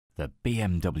The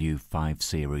BMW 5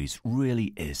 Series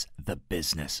really is the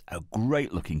business. A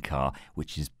great looking car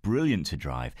which is brilliant to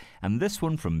drive, and this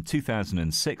one from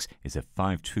 2006 is a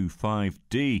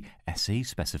 525D SE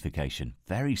specification.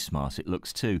 Very smart it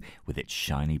looks too, with its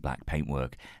shiny black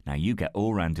paintwork. Now you get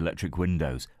all-round electric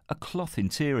windows, a cloth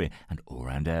interior and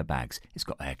all-round airbags. It's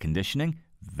got air conditioning,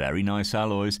 very nice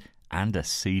alloys, and a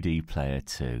CD player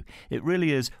too. It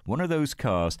really is one of those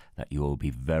cars that you will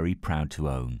be very proud to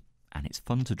own. And it's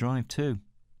fun to drive too.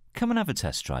 Come and have a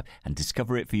test drive and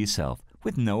discover it for yourself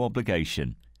with no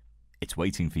obligation. It's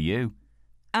waiting for you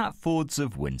at Fords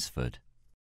of Winsford.